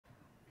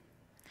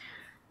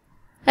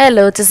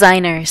Hello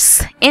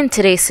designers! In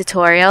today's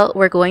tutorial,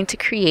 we're going to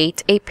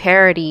create a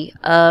parody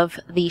of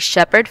the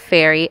Shepard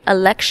Fairey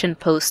election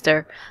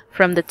poster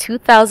from the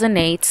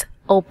 2008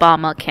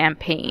 Obama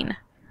campaign.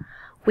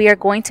 We are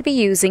going to be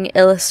using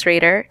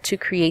Illustrator to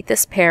create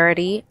this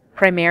parody,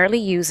 primarily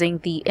using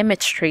the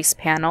image trace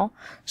panel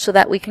so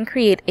that we can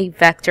create a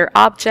vector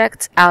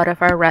object out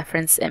of our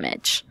reference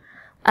image.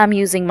 I'm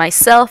using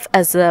myself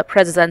as the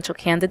presidential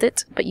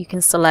candidate, but you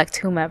can select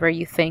whomever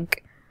you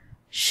think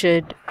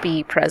should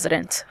be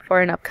president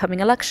for an upcoming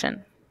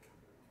election.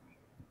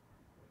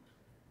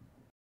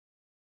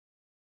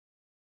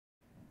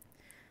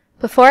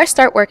 Before I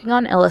start working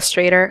on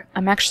Illustrator,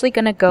 I'm actually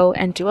going to go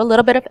and do a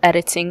little bit of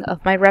editing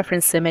of my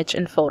reference image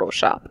in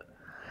Photoshop.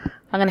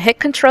 I'm going to hit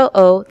Ctrl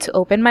O to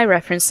open my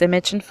reference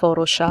image in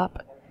Photoshop,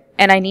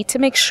 and I need to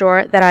make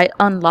sure that I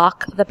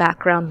unlock the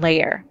background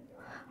layer.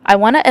 I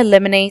want to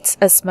eliminate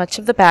as much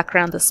of the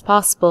background as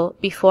possible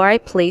before I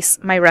place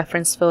my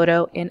reference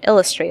photo in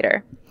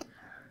Illustrator.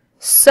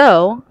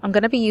 So I'm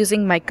going to be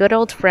using my good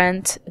old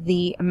friend,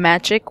 the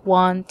magic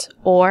wand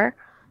or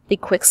the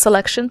quick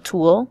selection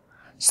tool,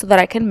 so that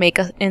I can make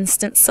an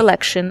instant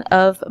selection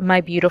of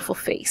my beautiful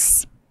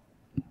face.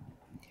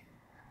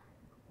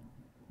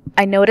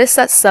 I noticed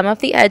that some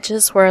of the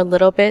edges were a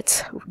little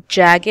bit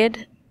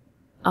jagged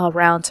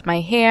around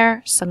my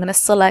hair, so I'm going to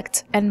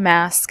select and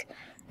mask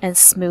and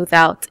smooth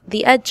out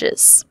the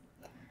edges.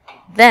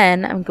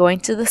 Then I'm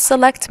going to the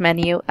select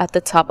menu at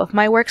the top of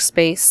my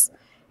workspace,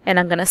 and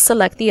I'm going to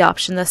select the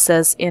option that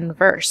says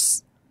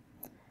Inverse.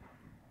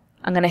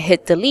 I'm going to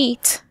hit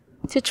Delete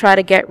to try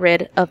to get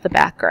rid of the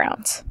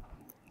background.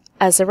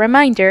 As a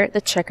reminder, the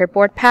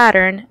checkerboard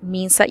pattern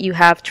means that you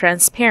have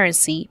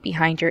transparency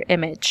behind your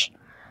image.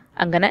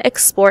 I'm going to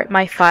export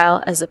my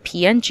file as a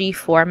PNG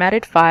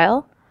formatted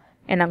file,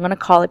 and I'm going to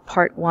call it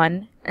Part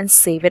 1 and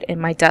save it in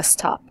my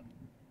desktop.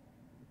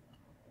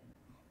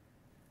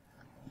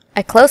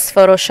 I closed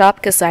Photoshop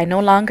because I no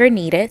longer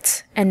need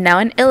it, and now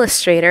in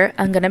Illustrator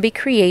I'm going to be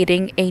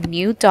creating a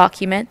new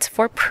document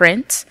for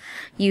print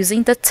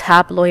using the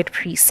tabloid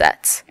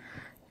preset.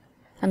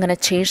 I'm going to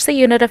change the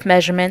unit of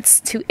measurements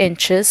to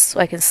inches so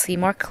I can see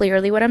more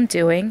clearly what I'm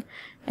doing,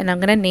 and I'm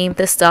going to name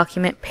this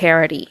document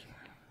Parody.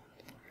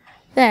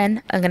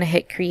 Then I'm going to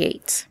hit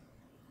Create.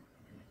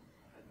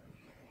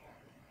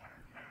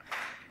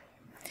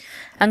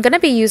 I'm going to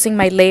be using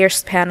my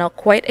layers panel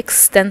quite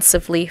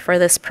extensively for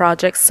this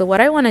project, so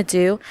what I want to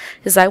do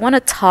is I want to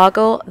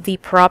toggle the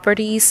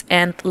properties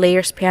and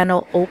layers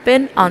panel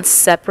open on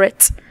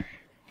separate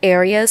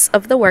areas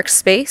of the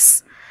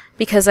workspace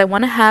because I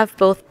want to have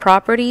both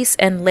properties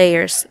and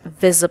layers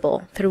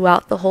visible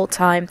throughout the whole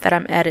time that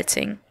I'm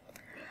editing.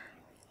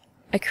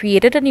 I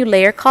created a new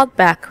layer called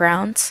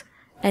Background,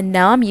 and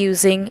now I'm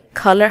using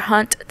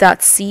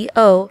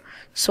colorhunt.co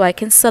so I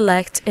can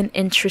select an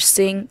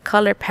interesting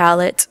color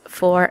palette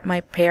for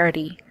my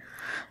parody.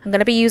 I'm going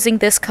to be using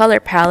this color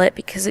palette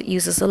because it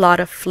uses a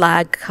lot of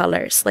flag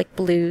colors like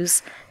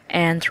blues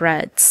and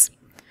reds.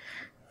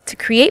 To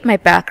create my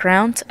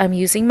background, I'm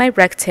using my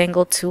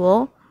rectangle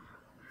tool,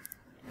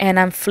 and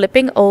I'm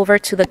flipping over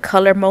to the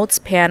color modes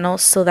panel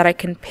so that I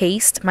can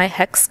paste my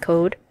hex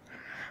code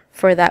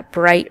for that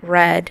bright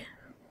red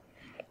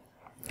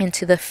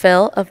into the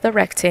fill of the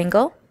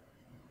rectangle.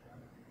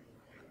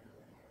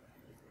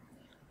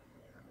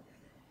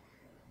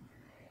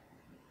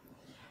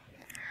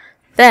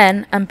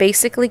 Then I'm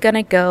basically going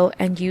to go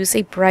and use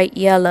a bright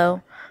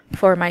yellow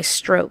for my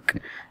stroke.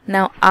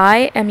 Now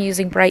I am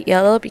using bright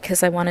yellow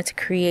because I wanted to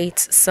create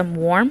some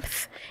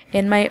warmth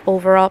in my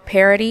overall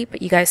parody,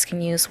 but you guys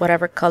can use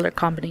whatever color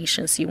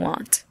combinations you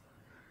want.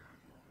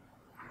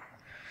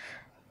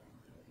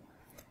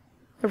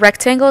 The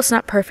rectangle is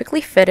not perfectly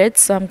fitted,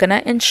 so I'm going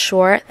to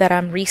ensure that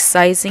I'm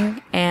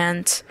resizing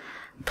and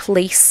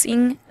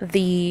placing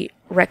the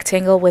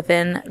rectangle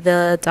within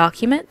the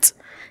document.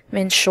 I'm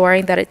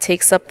ensuring that it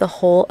takes up the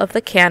whole of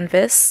the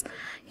canvas.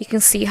 You can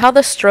see how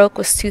the stroke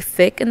was too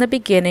thick in the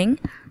beginning,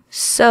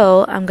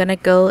 so I'm going to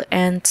go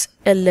and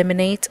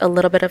eliminate a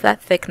little bit of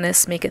that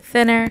thickness, make it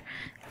thinner,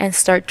 and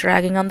start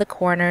dragging on the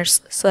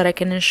corners so that I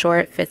can ensure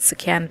it fits the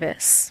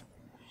canvas.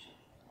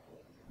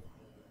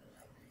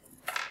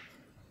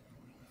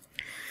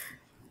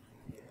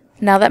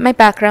 Now that my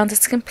background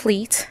is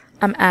complete,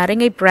 I'm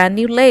adding a brand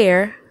new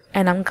layer,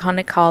 and I'm going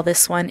to call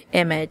this one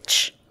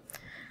Image.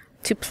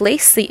 To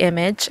place the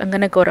image, I'm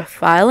going to go to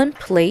File and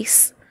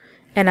Place,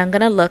 and I'm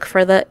going to look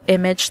for the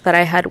image that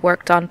I had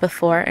worked on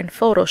before in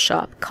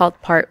Photoshop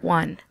called Part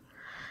 1.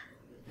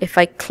 If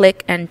I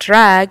click and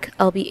drag,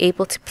 I'll be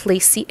able to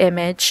place the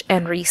image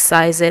and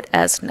resize it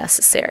as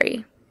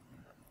necessary.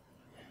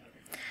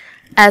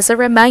 As a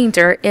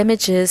reminder,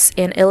 images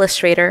in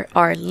Illustrator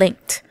are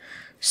linked.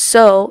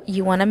 So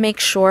you want to make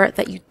sure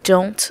that you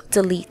don't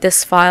delete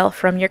this file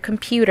from your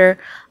computer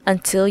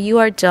until you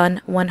are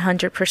done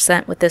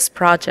 100% with this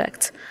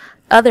project.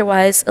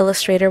 Otherwise,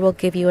 Illustrator will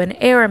give you an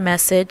error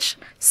message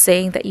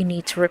saying that you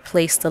need to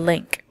replace the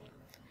link.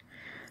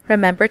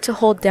 Remember to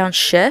hold down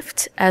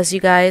Shift as you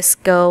guys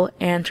go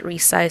and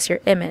resize your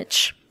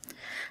image.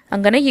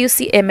 I'm going to use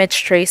the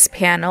image trace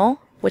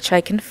panel which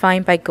I can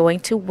find by going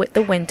to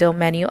the window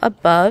menu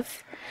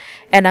above.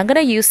 And I'm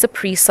going to use the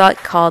preset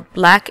called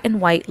Black and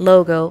White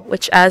Logo,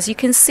 which as you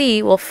can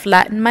see will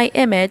flatten my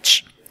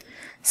image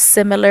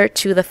similar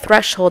to the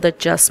threshold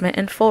adjustment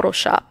in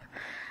Photoshop.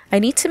 I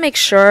need to make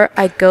sure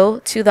I go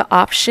to the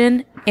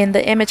option in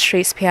the image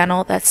trace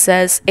panel that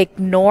says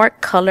Ignore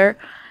Color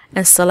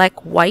and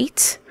select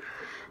White,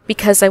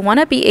 because I want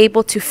to be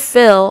able to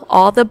fill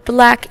all the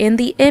black in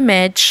the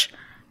image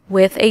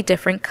with a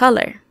different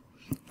color.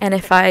 And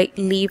if I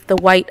leave the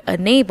white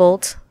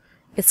enabled,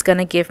 it's going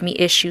to give me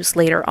issues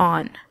later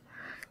on.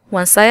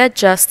 Once I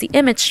adjust the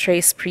image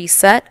trace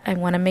preset, I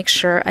want to make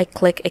sure I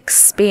click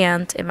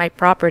Expand in my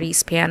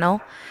Properties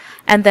panel,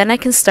 and then I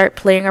can start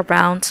playing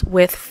around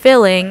with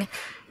filling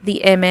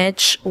the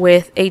image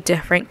with a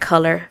different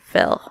color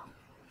fill.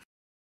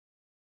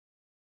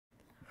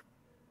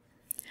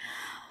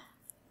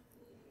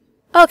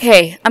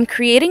 Okay, I'm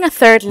creating a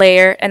third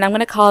layer, and I'm going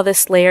to call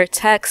this layer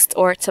Text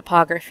or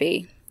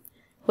Typography.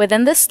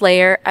 Within this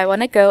layer, I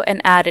want to go and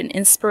add an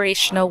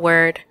inspirational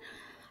word,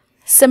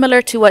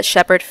 similar to what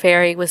Shepard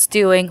Fairey was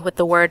doing with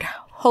the word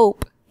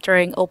hope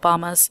during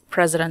Obama's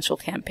presidential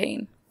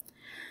campaign.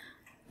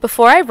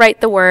 Before I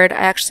write the word, I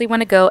actually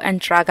want to go and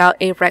drag out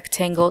a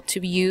rectangle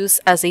to use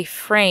as a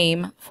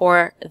frame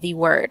for the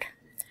word.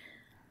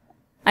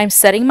 I'm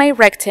setting my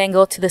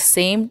rectangle to the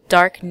same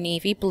dark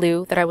navy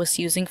blue that I was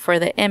using for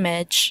the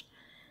image,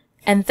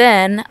 and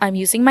then I'm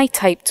using my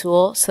type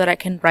tool so that I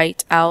can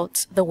write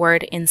out the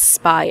word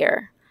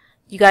inspire.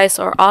 You guys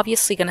are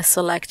obviously going to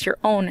select your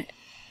own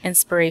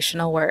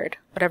inspirational word,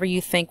 whatever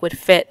you think would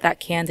fit that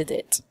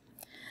candidate.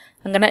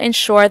 I'm going to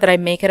ensure that I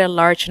make it a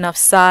large enough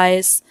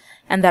size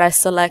and that I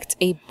select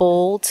a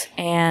bold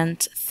and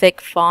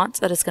thick font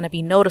that is going to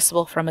be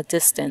noticeable from a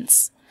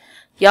distance.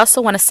 You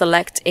also want to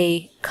select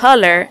a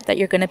color that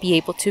you're going to be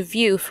able to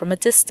view from a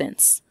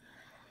distance.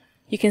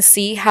 You can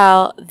see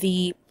how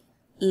the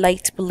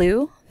light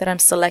blue that I'm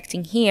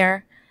selecting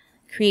here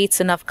creates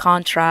enough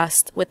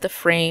contrast with the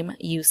frame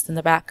used in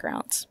the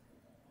background.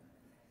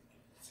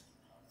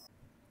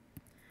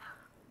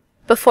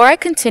 Before I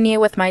continue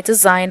with my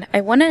design,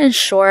 I want to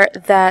ensure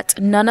that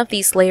none of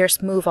these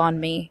layers move on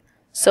me.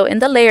 So in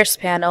the Layers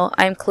panel,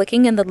 I'm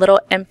clicking in the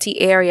little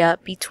empty area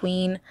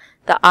between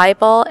the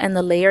eyeball and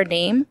the layer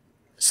name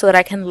so that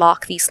I can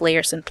lock these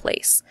layers in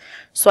place.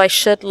 So I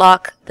should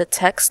lock the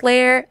text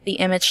layer, the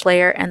image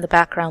layer, and the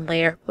background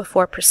layer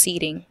before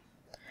proceeding.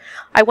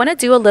 I want to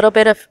do a little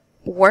bit of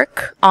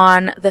work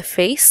on the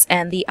face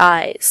and the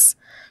eyes.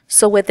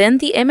 So within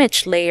the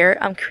image layer,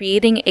 I'm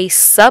creating a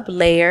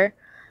sub-layer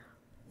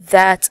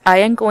that I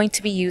am going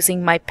to be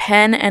using my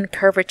pen and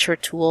curvature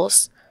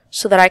tools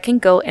so that I can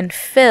go and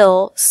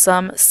fill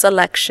some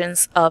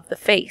selections of the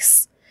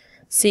face.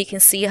 So you can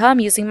see how I'm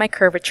using my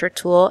curvature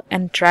tool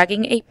and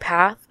dragging a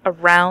path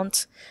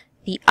around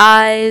the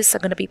eyes.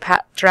 I'm going to be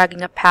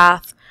dragging a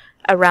path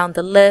around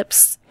the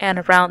lips and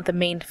around the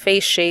main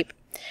face shape.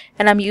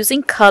 And I'm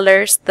using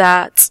colors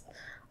that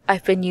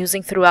I've been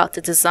using throughout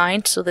the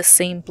design. So the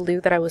same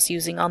blue that I was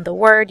using on the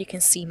word, you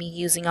can see me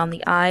using on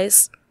the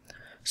eyes,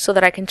 so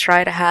that I can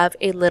try to have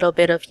a little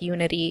bit of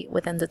unity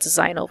within the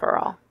design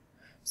overall.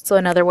 So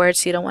in other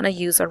words, you don't want to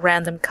use a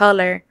random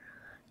color.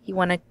 You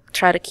want to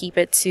try to keep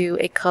it to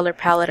a color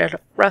palette of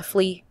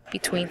roughly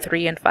between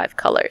 3 and 5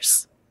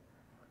 colors.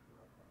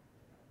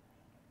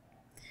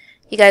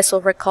 You guys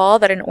will recall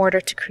that in order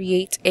to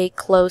create a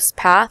closed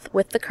path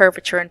with the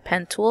curvature and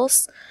pen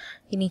tools,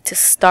 you need to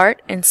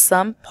start in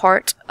some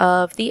part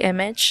of the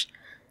image,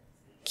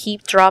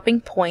 keep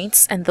dropping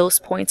points, and those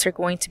points are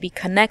going to be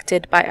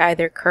connected by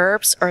either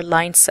curves or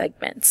line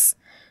segments.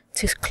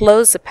 To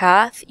close the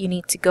path, you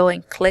need to go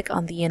and click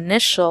on the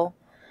initial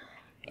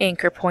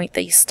anchor point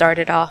that you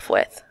started off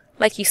with,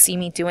 like you see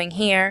me doing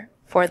here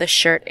for the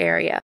shirt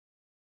area.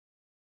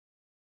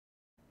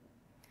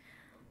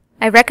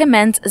 I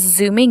recommend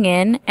zooming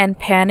in and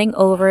panning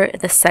over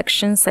the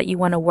sections that you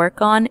want to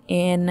work on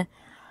in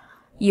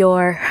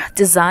your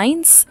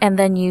designs, and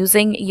then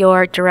using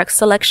your direct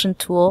selection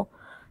tool,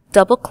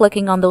 double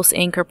clicking on those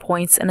anchor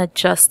points and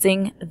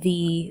adjusting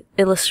the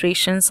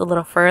illustrations a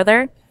little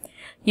further.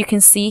 You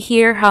can see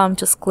here how I'm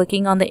just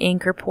clicking on the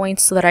anchor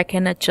points so that I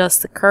can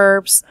adjust the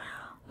curves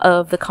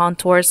of the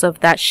contours of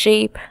that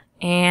shape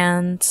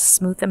and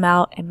smooth them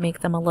out and make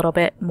them a little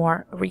bit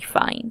more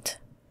refined.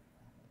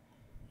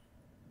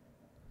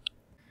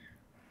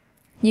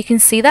 You can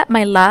see that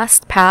my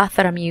last path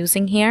that I'm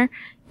using here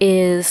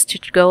is to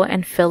go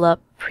and fill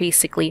up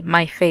basically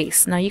my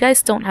face. Now you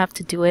guys don't have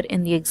to do it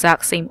in the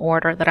exact same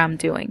order that I'm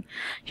doing.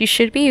 You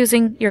should be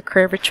using your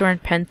curvature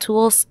and pen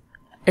tools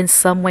in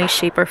some way,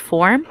 shape, or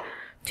form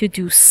to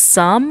do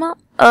some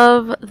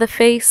of the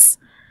face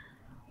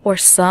or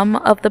some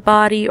of the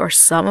body or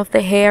some of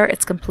the hair.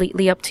 It's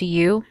completely up to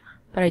you,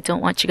 but I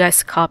don't want you guys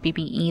to copy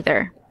me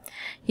either.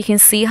 You can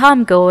see how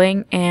I'm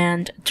going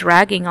and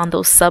dragging on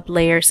those sub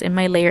layers in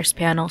my layers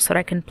panel so that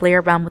I can play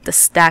around with the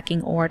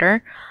stacking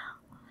order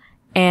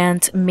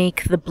and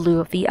make the blue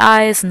of the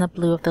eyes and the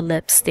blue of the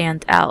lips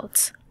stand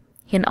out.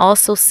 You can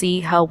also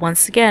see how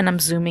once again I'm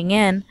zooming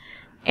in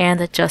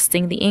and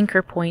adjusting the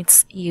anchor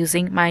points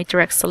using my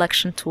direct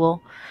selection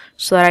tool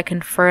so that I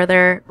can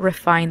further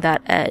refine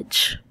that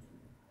edge.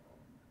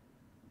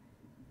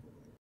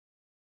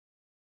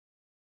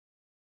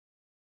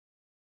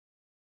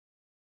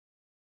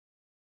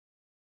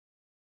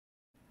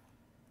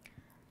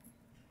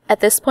 At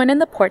this point in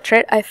the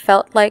portrait, I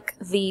felt like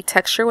the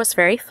texture was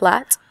very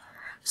flat,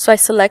 so I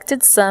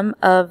selected some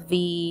of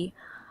the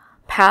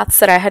paths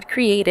that I had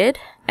created,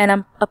 and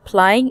I'm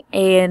applying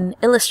an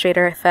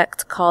Illustrator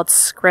effect called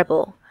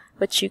Scribble,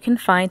 which you can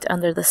find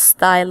under the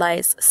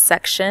Stylize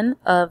section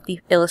of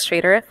the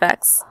Illustrator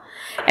effects.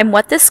 And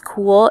what this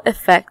cool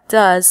effect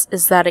does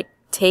is that it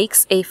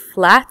takes a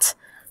flat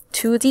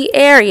 2D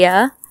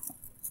area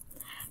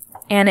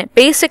and it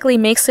basically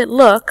makes it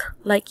look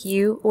like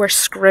you were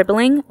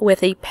scribbling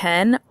with a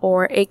pen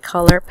or a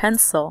color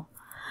pencil.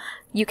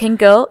 You can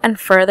go and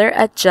further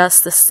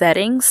adjust the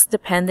settings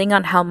depending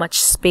on how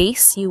much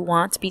space you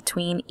want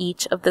between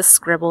each of the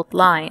scribbled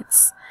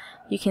lines.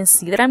 You can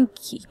see that I'm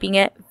keeping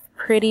it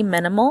pretty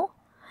minimal,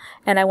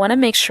 and I want to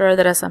make sure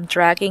that as I'm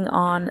dragging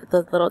on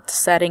the little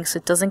settings,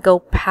 it doesn't go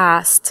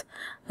past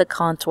the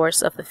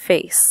contours of the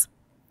face.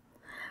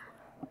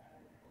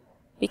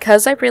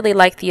 Because I really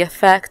liked the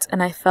effect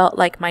and I felt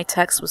like my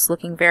text was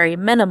looking very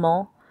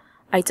minimal,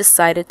 I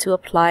decided to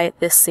apply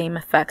this same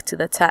effect to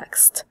the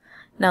text.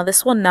 Now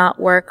this will not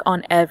work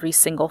on every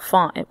single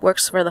font. It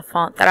works for the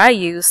font that I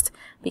used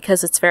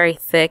because it's very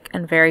thick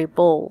and very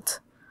bold.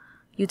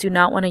 You do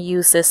not want to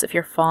use this if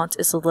your font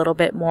is a little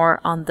bit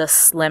more on the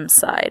slim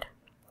side.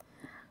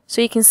 So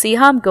you can see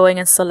how I'm going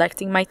and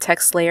selecting my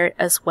text layer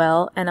as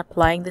well and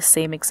applying the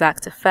same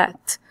exact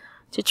effect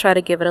to try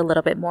to give it a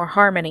little bit more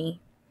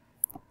harmony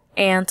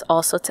and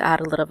also to add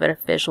a little bit of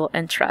visual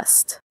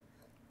interest.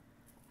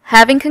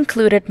 Having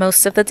concluded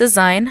most of the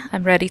design,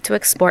 I'm ready to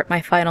export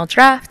my final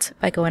draft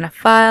by going to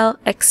File,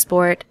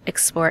 Export,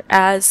 Export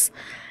As,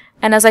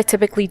 and as I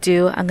typically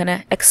do, I'm going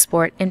to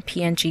export in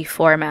PNG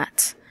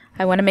format.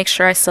 I want to make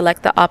sure I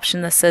select the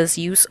option that says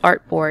Use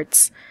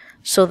Artboards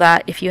so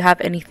that if you have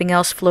anything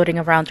else floating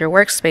around your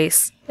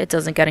workspace, it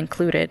doesn't get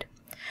included.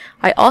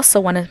 I also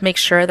want to make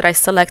sure that I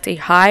select a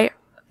high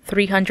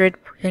 300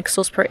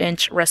 pixels per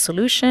inch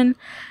resolution,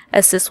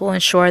 as this will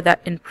ensure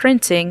that in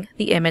printing,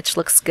 the image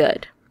looks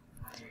good.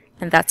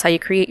 And that's how you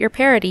create your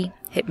parody.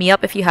 Hit me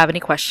up if you have any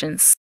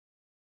questions.